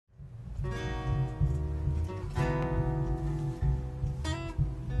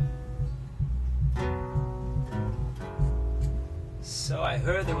So I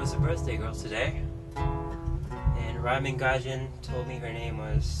heard there was a birthday girl today, and Ramen Gaijin told me her name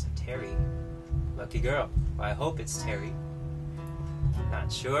was Terri. Lucky girl. Well, I hope it's Terri.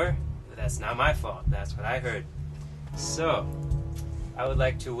 Not sure, but that's not my fault. That's what I heard. So, I would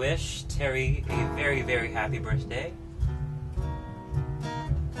like to wish Terri a very, very happy birthday.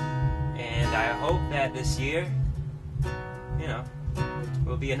 And I hope that this year,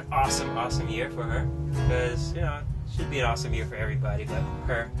 will be an awesome, awesome year for her. Because, it should be an awesome year for everybody, but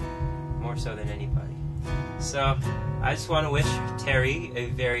her more so than anybody. So, I just want to wish Terri a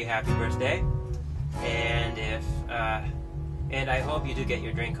very happy birthday. And and I hope you do get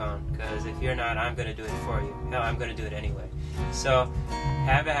your drink on, because if you're not, I'm going to do it for you. Hell, I'm going to do it anyway. So,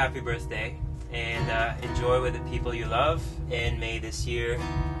 have a happy birthday, and enjoy with the people you love, and may this year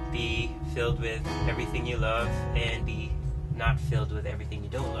be filled with everything you love, and be not filled with everything you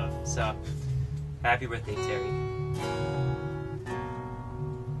don't love. So, happy birthday, Terri.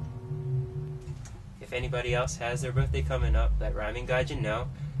 If anybody else has their birthday coming up, let Ramen Gaijin know,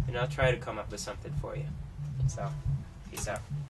 and I'll try to come up with something for you. So, peace out.